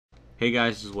Hey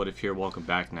guys, this is What If here. Welcome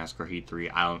back to NASCAR Heat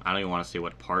 3. I don't even want to say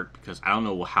what part because I don't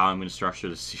know how I'm going to structure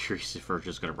the series if we're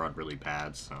just going to run really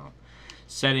bad. So,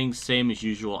 settings same as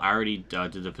usual. I already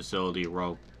did the facility. We're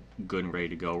all good and ready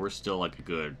to go. We're still like a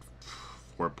good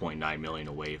 4.9 million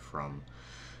away from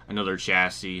another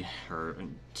chassis,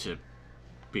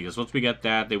 because once we get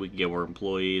that, then we can get more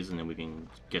employees and then we can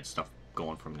get stuff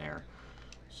going from there.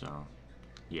 So,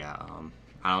 yeah.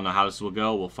 I don't know how this will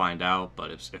go. We'll find out.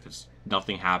 But if it's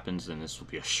nothing happens, then this will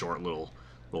be a short little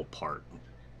part,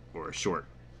 or a short,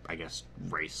 I guess,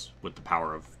 race with the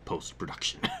power of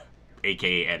post-production,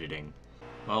 aka editing.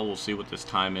 Well, we'll see what this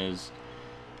time is.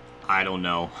 I don't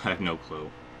know. I have no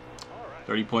clue.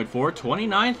 30.4,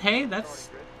 29th. Hey, that's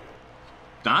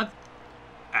not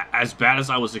as bad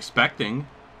as I was expecting.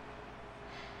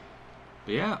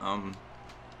 But yeah,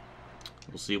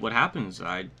 we'll see what happens.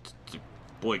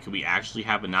 Boy, could we actually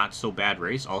have a not so bad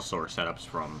race? Also, our setups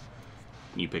from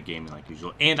New Pit Gaming like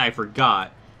usual. And I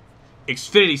forgot,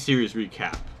 Xfinity Series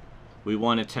recap. We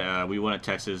won at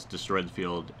Texas, destroyed the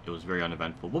field. It was very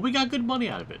uneventful, but we got good money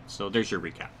out of it. So there's your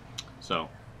recap. So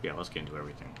yeah, let's get into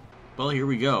everything. Well, here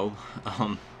we go.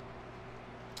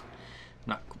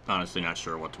 Honestly not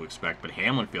sure what to expect, but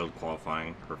Hamlin failed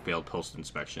qualifying or failed post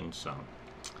inspection. So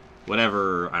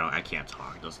whatever. I can't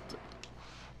talk.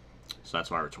 So that's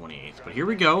why we're 28th. But here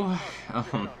we go.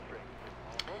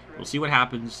 We'll see what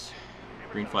happens.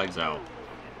 Green flag's out.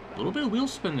 A little bit of wheel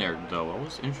spin there, though. That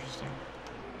was interesting.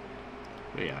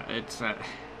 But yeah, it's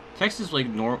Texas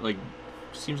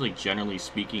seems like generally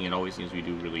speaking, it always seems we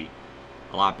do really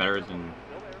a lot better than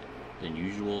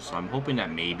usual. So I'm hoping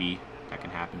that maybe that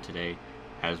can happen today,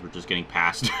 as we're just getting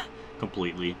passed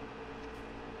completely.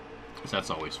 So that's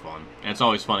always fun, and it's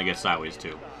always fun to get sideways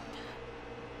too.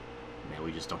 Man,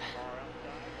 we just don't.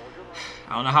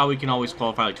 I don't know how we can always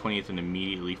qualify like 20th and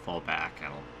immediately fall back.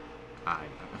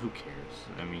 Who cares?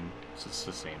 I mean, it's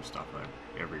the same stuff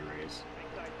every race.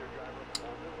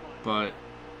 But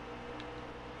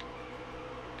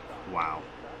wow,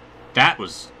 that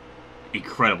was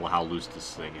incredible how loose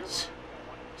this thing is.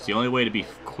 It's the only way to be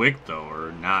quick though,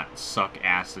 or not suck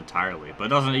ass entirely. But it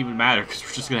doesn't even matter because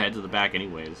we're just gonna head to the back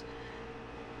anyways.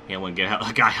 Hamlin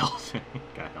got held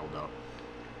up.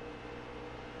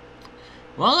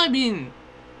 Well, I mean,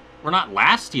 we're not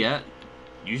last yet.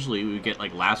 Usually we get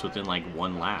like last within like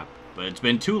one lap, but it's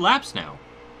been 2 laps now.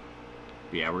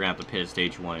 But yeah, we're gonna have to pit at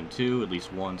stage 1 and 2 at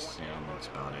least once, and that's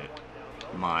about it.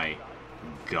 My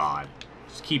God,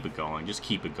 just keep it going. Just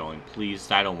keep it going, please.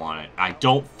 I don't want it. I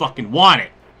don't fucking want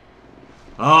it.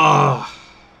 Oh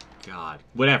God,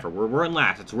 whatever. We're in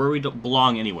last. It's where we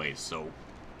belong anyways. So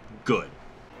good.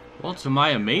 Well, to my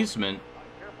amazement,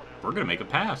 we're gonna make a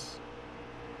pass.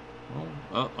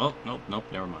 Oh, nope,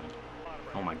 never mind.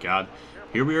 Oh my God,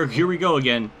 here we go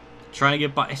again, trying to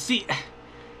get by. See,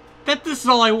 this is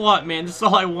all I want, man. This is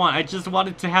all I want. I just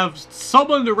wanted to have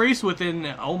someone to race with,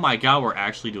 and oh my God, we're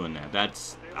actually doing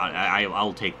that.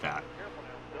 I'll take that.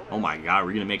 Oh my God,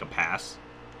 we're gonna make a pass.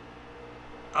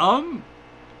 Oh,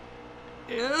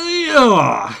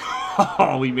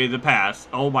 we made the pass.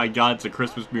 Oh my God, it's a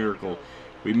Christmas miracle.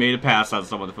 We made a pass on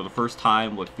someone for the first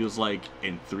time, what feels like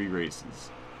in 3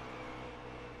 races.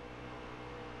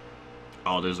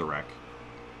 Oh, there's a wreck.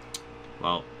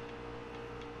 Well.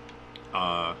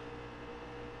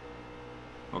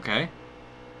 Okay.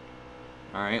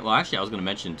 Alright, well, actually, I was going to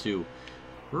mention, too.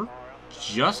 We're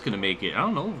just going to make it. I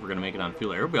don't know if we're going to make it on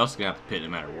field. Everybody else is going to have to pit no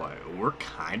matter what. We're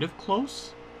kind of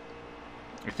close.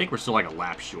 I think we're still like a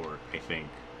lap short, I think.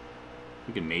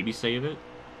 We can maybe save it.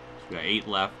 So we got 8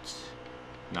 left.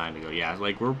 9 to go. Yeah,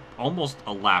 like, we're almost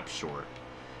a lap short.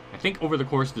 I think over the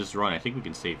course of this run, I think we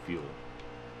can save fuel.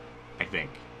 I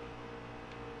think.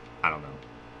 I don't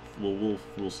know.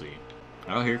 We'll see.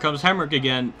 Oh, here comes Hemrick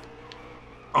again.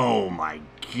 Oh my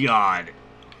God.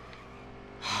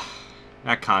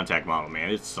 That contact model, man,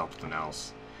 it's something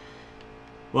else.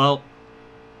 Well,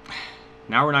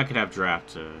 now we're not gonna have draft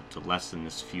to lessen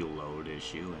this fuel load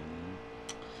issue.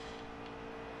 And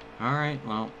all right,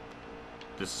 well,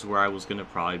 this is where I was gonna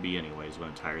probably be anyways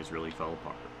when the tires really fell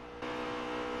apart.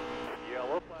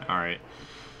 All right.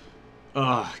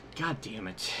 Ugh, God damn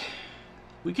it.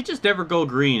 We could just never go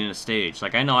green in a stage.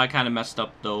 Like, I know I kind of messed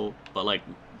up, though, but, like,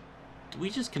 we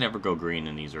just can never go green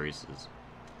in these races.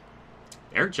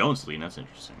 Eric Jones leading, that's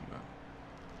interesting. But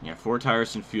yeah, 4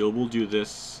 tires and fuel. We'll do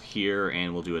this here,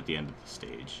 and we'll do it at the end of the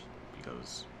stage,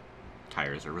 because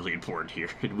tires are really important here.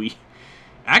 And we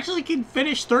actually can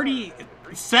finish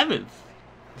 37th.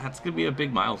 That's going to be a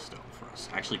big milestone for us,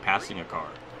 actually passing a car.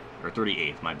 Or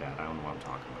 38th, my bad. I don't know what I'm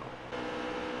talking about.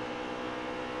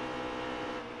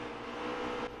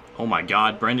 Oh my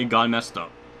God, Brendan got messed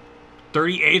up.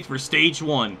 38th for stage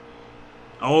 1.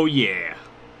 Oh yeah.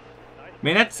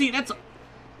 Man, that's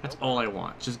all I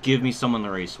want. Just give me someone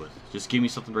to race with. Just give me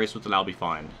something to race with and I'll be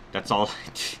fine. That's all.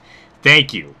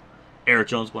 Thank you. Eric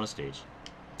Jones won a stage.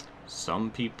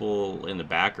 Some people in the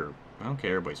back are... I don't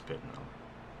care, everybody's pitting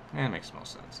though. That makes no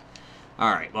sense.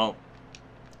 Alright, well...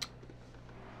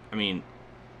 I mean,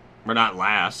 we're not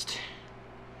last.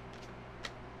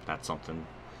 That's something.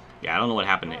 Yeah, I don't know what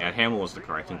happened. Hamill was the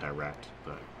car I think I wrecked,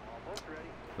 but...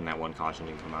 when that one caution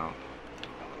didn't come out.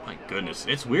 My goodness.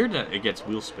 It's weird that it gets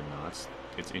wheel spin though.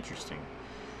 It's interesting.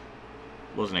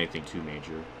 Wasn't anything too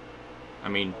major. I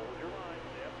mean...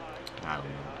 I don't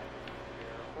know.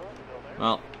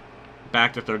 Well,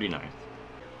 back to 39th.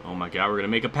 Oh my god, we're gonna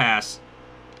make a pass.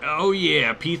 Oh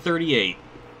yeah, P38.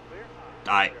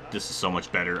 This is so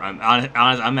much better.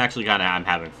 I'm actually I'm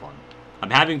having fun. I'm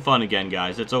having fun again,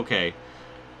 guys. It's okay.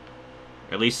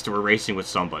 At least we're racing with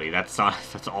somebody. That's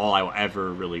all I will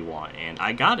ever really want, and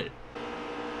I got it.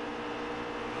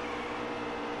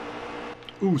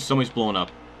 Ooh, somebody's blowing up.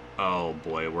 Oh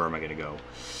boy, where am I gonna go?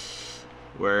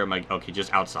 Where am I? Okay,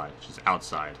 just outside. Just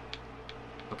outside.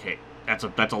 Okay, that's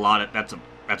a lot of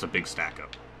that's a big stack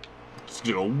up. Just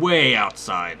go way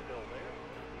outside.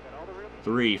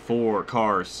 3, 4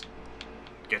 cars.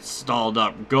 Get stalled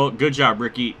up. Good job,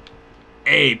 Ricky.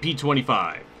 Hey,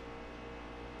 P25.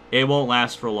 It won't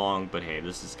last for long, but hey,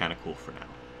 this is kind of cool for now.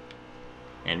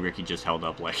 And Ricky just held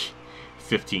up like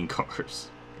 15 cars.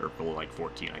 Or like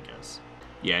 14, I guess.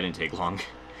 Yeah, it didn't take long.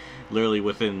 Literally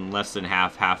within less than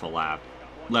half a lap.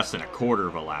 Less than a quarter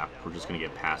of a lap. We're just going to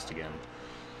get passed again.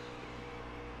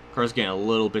 Car's getting a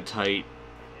little bit tight.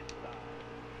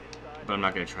 But I'm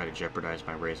not going to try to jeopardize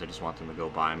my race. I just want them to go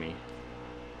by me.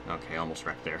 Okay, almost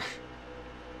wrecked there.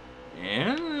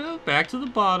 And back to the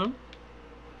bottom.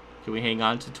 Can we hang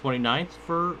on to 29th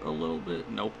for a little bit?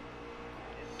 Nope.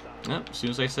 Nope, as soon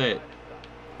as I say it.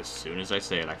 As soon as I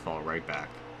say it, I fall right back.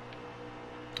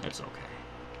 It's okay.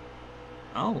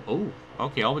 Oh,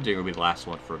 okay, Allmendinger will be the last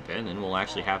one for a bit, and then we'll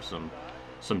actually have some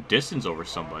distance over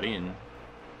somebody, and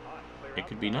it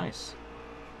could be nice.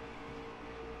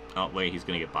 Oh, wait, he's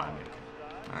going to get by me.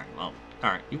 Alright, well,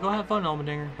 alright, you go have fun,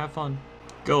 Allmendinger. Have fun.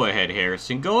 Go ahead,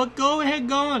 Harrison. Go ahead,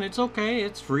 go on. It's okay.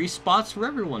 It's free spots for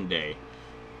everyone day.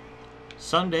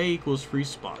 Sunday equals free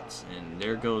spots. And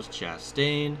there goes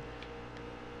Chastain.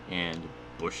 And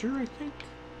Busher, I think?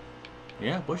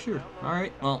 Yeah, Busher.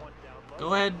 Alright, well,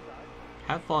 go ahead.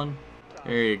 Have fun.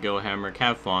 There you go, Hemrick.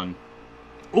 Have fun.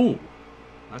 Ooh!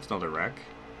 That's another wreck.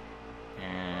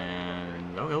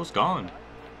 And... oh, it was gone.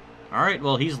 Alright,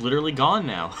 well, he's literally gone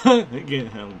now.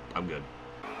 Again, I'm good.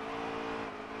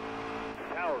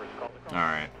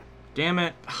 Alright. Damn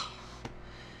it.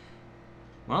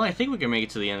 Well, I think we can make it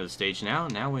to the end of the stage now.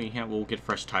 Now we'll get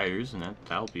fresh tires, and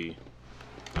that'll be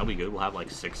good. We'll have like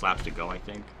 6 laps to go, I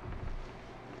think.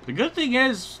 The good thing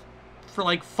is, for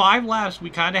like 5 laps, we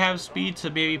kind of have speed to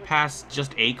maybe pass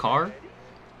just a car.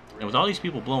 And with all these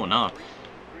people blowing up,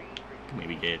 we can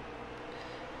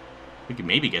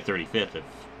maybe get 35th if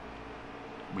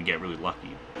we get really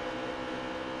lucky.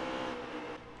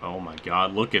 Oh my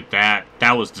god, look at that.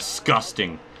 That was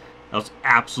disgusting. That was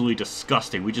absolutely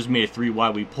disgusting. We just made a 3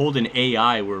 wide. We pulled an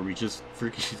AI where we just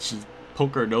freaking just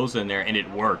poke our nose in there and it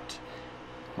worked.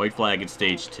 White flag in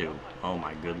stage 2. Oh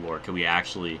my good lord. Can we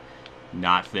actually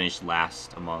not finish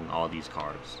last among all these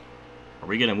cars? Are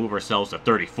we going to move ourselves to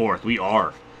 34th? We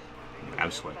are.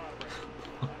 I'm sweating.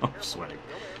 I'm sweating.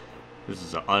 This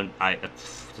is this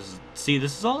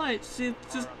is all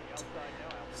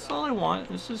I want.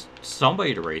 It's just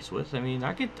somebody to race with. I mean,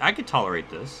 I could tolerate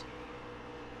this.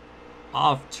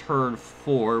 Off turn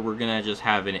 4, we're gonna just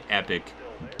have an epic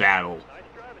battle.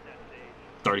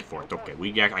 34th. Okay,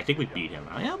 I think we beat him.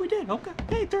 Yeah, we did. Okay,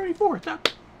 hey, 34th.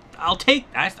 I'll take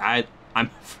that.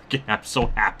 I'm so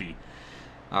happy.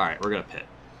 All right, we're gonna pit.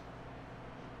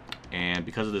 And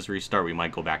because of this restart, we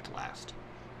might go back to last.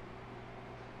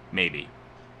 Maybe.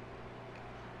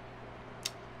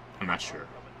 I'm not sure.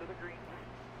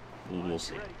 We'll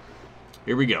see.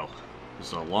 Here we go. This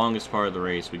is the longest part of the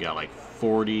race. We got like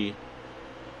 40,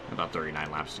 about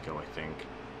 39 laps to go, I think.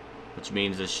 Which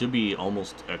means this should be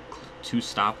almost a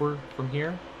 2-stopper from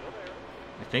here,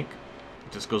 I think.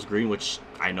 If this goes green, which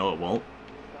I know it won't.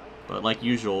 But like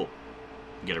usual,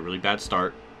 get a really bad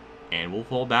start, and we'll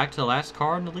fall back to the last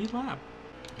car in the lead lap.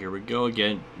 Here we go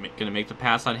again. Gonna make the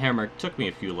pass on Hemrick. Took me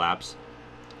a few laps.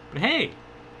 But hey!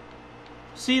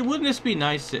 See, wouldn't this be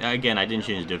nice? Again, I didn't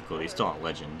change the difficulty. It's still on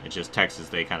Legend. It's just Texas,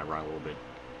 they kind of run a little bit.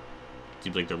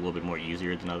 Seems like they're a little bit more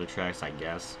easier than other tracks, I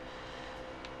guess.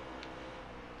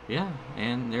 Yeah,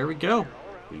 and there we go.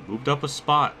 We moved up a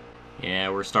spot. Yeah,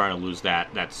 we're starting to lose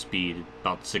that speed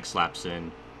about 6 laps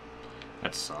in.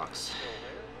 That sucks.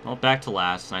 Well, back to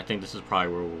last, and I think this is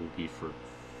probably where we'll be for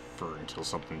until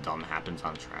something dumb happens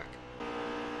on the track.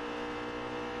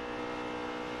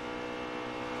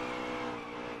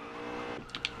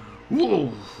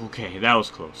 Whoa! Okay, that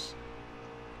was close.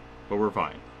 But we're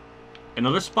fine.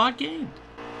 Another spot gained.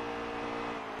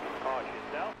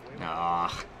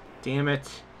 Ah, damn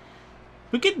it.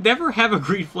 We could never have a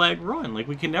green flag run. Like,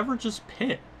 we can never just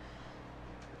pit.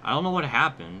 I don't know what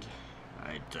happened.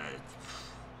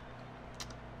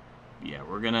 Yeah,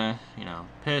 we're gonna, you know,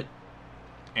 pit.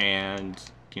 And,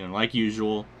 you know, like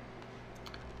usual,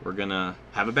 we're gonna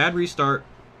have a bad restart.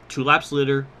 2 laps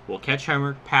later, we'll catch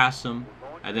Hammer, pass him.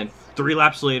 And then 3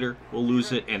 laps later, we'll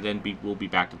lose it. And then we'll be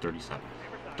back to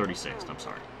 36th, I'm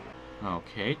sorry.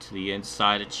 Okay, to the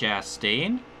inside of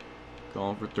Chastain.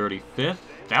 Going for 35th.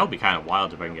 That would be kind of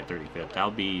wild if I can get 35th. That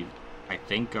would be, I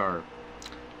think, not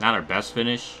our best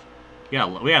finish. Yeah,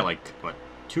 we had like, what,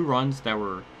 2 runs that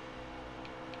were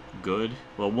good.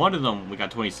 Well, one of them we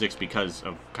got 26 because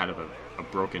of kind of a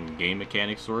broken game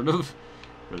mechanic, sort of,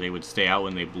 where they would stay out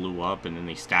when they blew up and then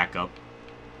they stack up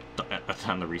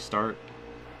on the restart.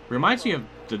 Reminds me of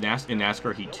in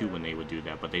NASCAR Heat 2 when they would do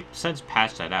that, but they since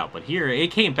patched that out. But here,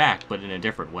 it came back, but in a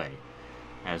different way.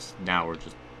 As now we're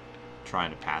just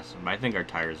trying to pass them. I think our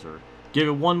tires are... Give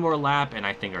it one more lap, and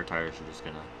I think our tires are just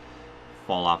going to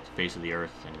fall off the face of the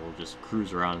earth, and we'll just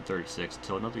cruise around in 36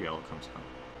 until another yellow comes out.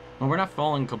 Well, we're not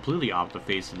falling completely off the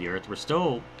face of the earth. We're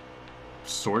still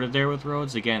sort of there with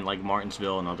roads. Again, like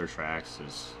Martinsville and other tracks.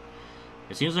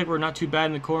 It seems like we're not too bad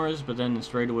in the corners, but then in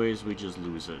straightaways, we just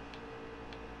lose it.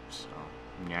 So,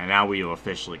 yeah, now we have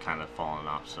officially kind of fallen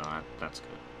off, so that's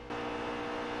good.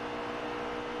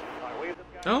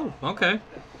 Oh, okay.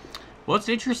 What's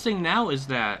interesting now is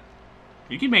that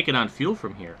you can make it on fuel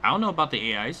from here. I don't know about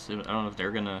the AIs. I don't know if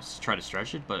they're going to try to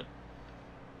stretch it, but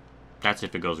that's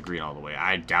if it goes green all the way.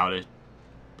 I doubt it,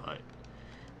 but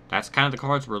that's kind of the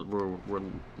cards we're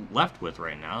left with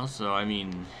right now. So, I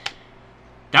mean,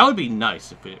 that would be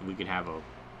nice if we could have a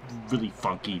really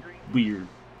funky, weird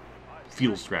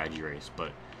fuel strategy race,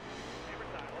 but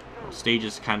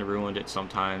stages kind of ruined it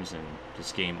sometimes, and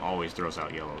this game always throws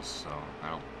out yellows, so I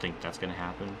don't think that's going to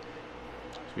happen.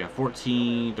 So we got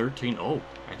 14, 13, oh,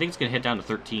 I think it's going to hit down to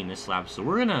 13 this lap, so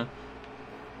we're going to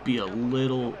be a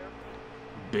little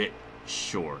bit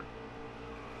short.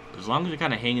 As long as we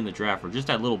kind of hang in the draft, we're just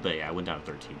that little bit. Yeah, I went down to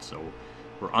 13, so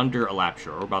we're under a lap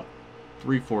short. We're about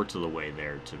 3/4 of the way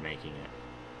there to making it.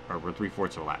 Or we're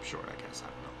 3/4 of a lap short, I guess. I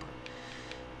don't know, but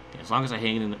yeah, as long as I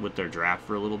hang in with their draft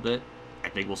for a little bit, I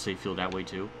think we'll save fuel that way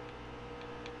too.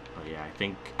 But yeah,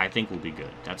 I think we'll be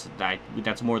good.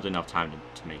 That's more than enough time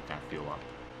to make that fuel up.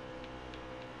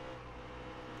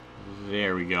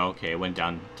 There we go. Okay, it went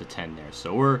down to 10 there.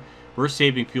 So we're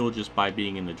saving fuel just by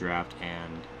being in the draft,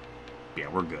 and yeah,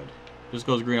 we're good. If this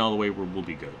goes green all the way, we'll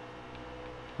be good.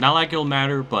 Not like it'll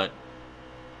matter, but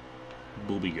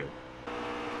we'll be good.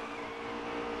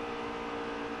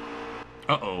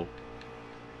 Uh-oh.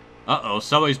 Uh-oh,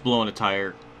 somebody's blowing a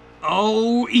tire.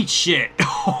 Oh, eat shit.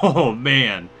 Oh,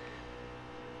 man.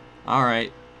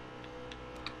 Alright.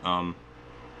 Damn.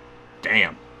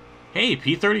 Hey,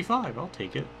 P35. I'll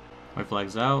take it. My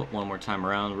flag's out. One more time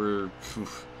around.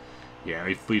 Yeah,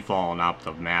 we've fallen off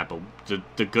the map. But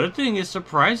the good thing is,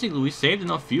 surprisingly, we saved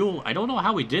enough fuel. I don't know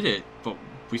how we did it, but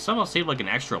we somehow saved like an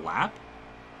extra lap.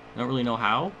 I don't really know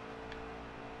how.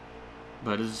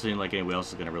 But it doesn't seem like anybody else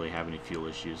is going to really have any fuel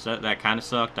issues. That kind of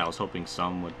sucked. I was hoping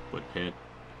some would pit.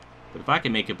 But if I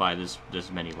can make it by this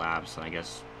many laps, then I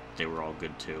guess they were all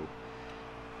good too.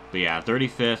 But yeah,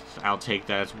 35th, I'll take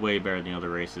that. It's way better than the other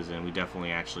races, and we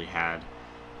definitely actually had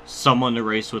someone to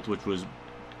race with, which was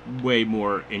way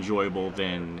more enjoyable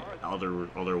than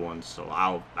other ones. So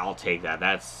I'll take that.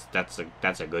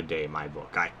 That's a good day in my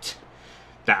book.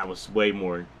 That was way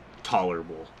more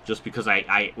tolerable, just because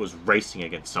I was racing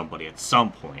against somebody at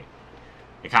some point.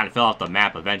 It kind of fell off the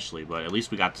map eventually, but at least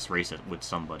we got this race with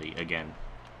somebody again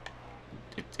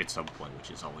at some point, which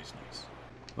is always nice.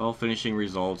 Well, finishing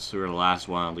results, we were the last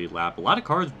one on lead lap. A lot of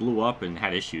cars blew up and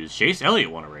had issues. Chase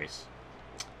Elliott won a race.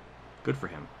 Good for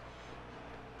him.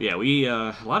 But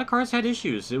yeah, a lot of cars had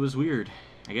issues. It was weird.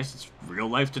 I guess it's real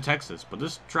life to Texas, but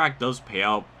this track does pay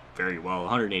out very well,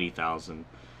 $180,000,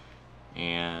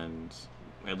 and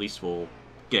at least we'll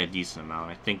get a decent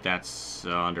amount. I think that's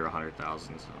under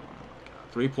 100,000. So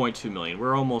 3.2 million.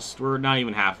 We're not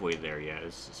even halfway there yet.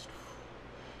 It's just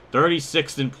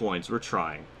 36th in points. We're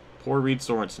trying. Poor Reed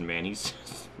Sorensen, man. He's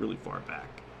really far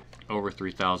back. Over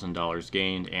 $3,000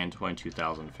 gained and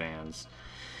 22,000 fans.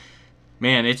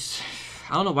 Man,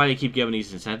 I don't know why they keep giving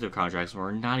these incentive contracts when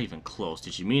we're not even close.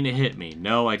 Did you mean to hit me?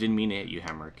 No, I didn't mean to hit you,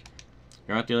 Hemrick.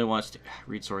 You're not the only ones to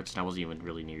read sorts, and I wasn't even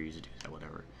really near you to do that,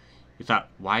 whatever. You thought,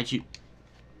 why'd you...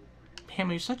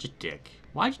 Hammer, you're such a dick.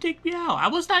 Why'd you take me out? I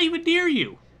was not even near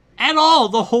you. At all,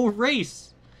 the whole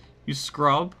race. You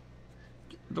scrub.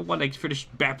 The one that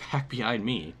finished back behind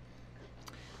me.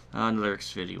 Another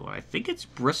Xfinity one. I think it's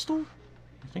Bristol?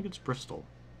 I think it's Bristol.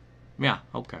 Yeah,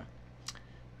 okay.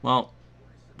 Well,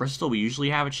 Bristol, we usually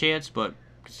have a chance, but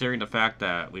considering the fact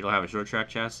that we don't have a short track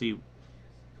chassis, it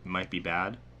might be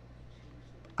bad.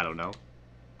 I don't know.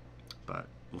 But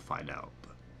we'll find out.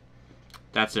 But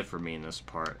that's it for me in this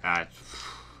part. That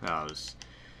was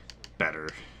better.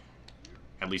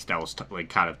 At least that was like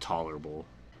kind of tolerable.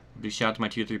 Big shout out to my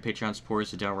tier 3 Patreon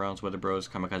supporters, the Down Reynolds, Weather Bros,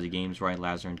 KamikazeGames, Ronnie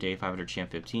Lazzarine, Dave 500 Champ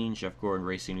 15, Jeff Gordon,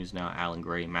 Racing News Now, Alan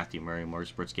Gray, Matthew Murray,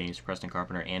 MotorsportsGames, Preston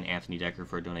Carpenter, and Anathony Decker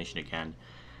for a donation again.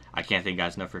 I can't thank you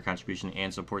guys enough for your contribution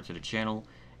and support to the channel.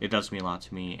 It does mean a lot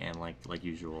to me, and like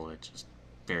usual, it's just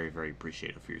very, very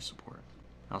appreciative for your support.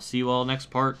 I'll see you all next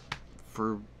part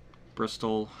for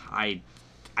Bristol. I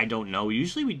don't know.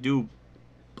 Usually we do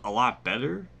a lot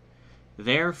better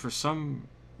there for some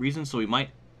reason, so we might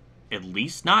at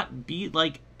least not be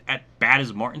like as bad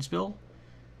as Martinsville.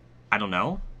 I don't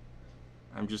know.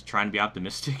 I'm just trying to be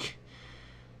optimistic.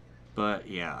 But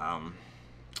yeah,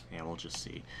 yeah, we'll just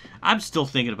see. I'm still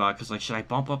thinking about it because, like, should I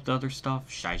bump up the other stuff?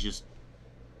 Should I just...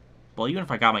 Well, even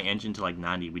if I got my engine to like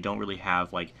 90, we don't really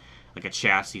have like a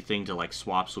chassis thing to like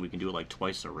swap, so we can do it like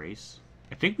twice a race.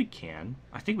 I think we can.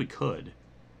 I think we could.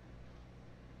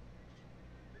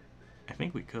 I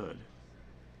think we could.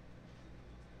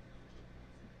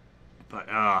 But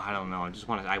I don't know.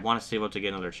 I want to save up to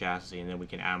get another chassis, and then we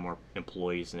can add more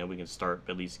employees, and then we can start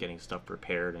at least getting stuff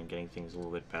prepared and getting things a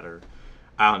little bit better.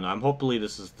 I don't know. Hopefully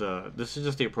this is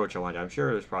just the approach I wanted. I'm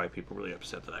sure there's probably people really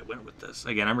upset that I went with this.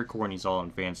 Again, I'm recording these all in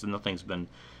advance, and nothing's been...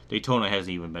 Daytona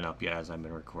hasn't even been up yet as I've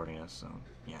been recording this, so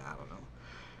yeah, I don't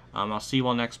know. I'll see you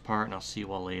all next part, and I'll see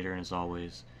you all later, and as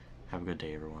always, have a good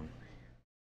day, everyone.